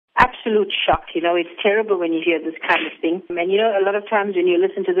absolute shock. It's terrible when you hear this kind of thing. And, a lot of times when you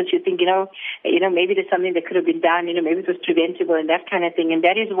listen to this, you think, maybe there's something that could have been done, maybe it was preventable and that kind of thing. And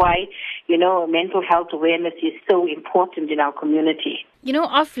that is why, mental health awareness is so important in our community.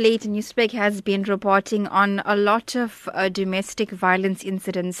 Of late, Newsbreak has been reporting on a lot of domestic violence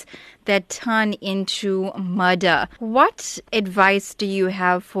incidents that turn into murder. What advice do you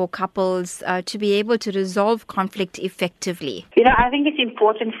have for couples to be able to resolve conflict effectively? I think it's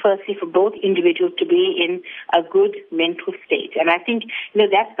important, firstly, for both individuals to be in a good mental state. And I think,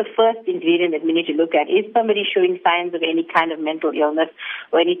 that's the first ingredient that we need to look at. Is somebody showing signs of any kind of mental illness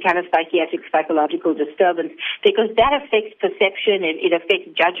or any kind of psychiatric, psychological disturbance? Because that affects perception, it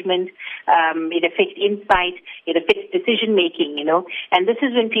affects judgment, it affects insight, it affects decision-making, And this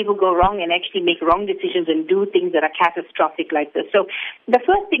is when people go wrong and actually make wrong decisions and do things that are catastrophic like this. So the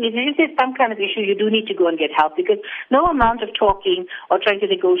first thing is, if there's some kind of issue, you do need to go and get help, because no amount of talking or trying to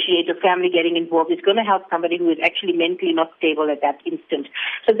negotiate or family getting involved is going to help somebody who is actually mentally not stable at that instant.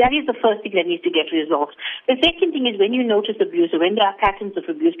 So that is the first thing that needs to get resolved. The second thing is, when you notice abuse or when there are patterns of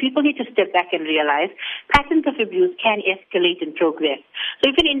abuse, people need to step back and realize patterns of abuse can escalate and progress. So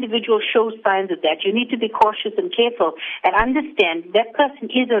if an individual shows signs of that, you need to be cautious and careful and understand that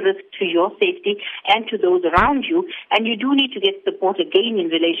person is a risk to your safety and to those around you, and you do need to get support again in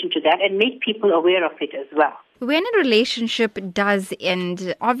relation to that and make people aware of it as well. When a relationship does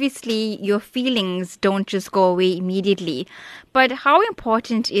end, obviously your feelings don't just go away immediately. But how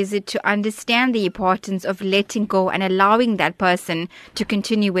important is it to understand the importance of letting go and allowing that person to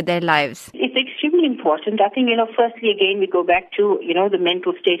continue with their lives? It's extremely important. I think, firstly, again, we go back to, the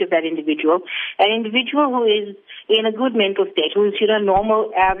mental state of that individual. An individual who is in a good mental state, who is, a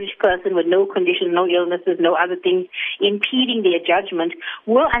normal, average person with no condition, no illnesses, no other things impeding their judgment,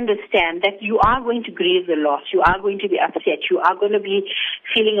 will understand that you are going to grieve the loss. You are going to be upset. You are going to be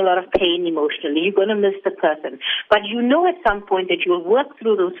feeling a lot of pain emotionally. You're going to miss the person. But at some point that you'll work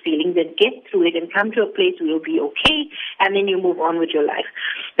through those feelings and get through it and come to a place where you'll be okay, and then you move on with your life.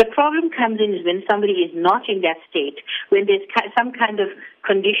 The problem comes in is when somebody is not in that state, when there's some kind of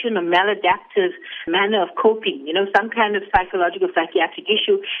condition or maladaptive manner of coping, some kind of psychological, psychiatric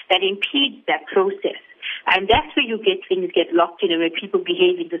issue that impedes that process. And that's where things get locked in, and where people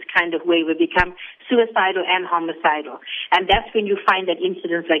behave in this kind of way, where they become suicidal and homicidal. And that's when you find that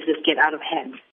incidents like this get out of hand.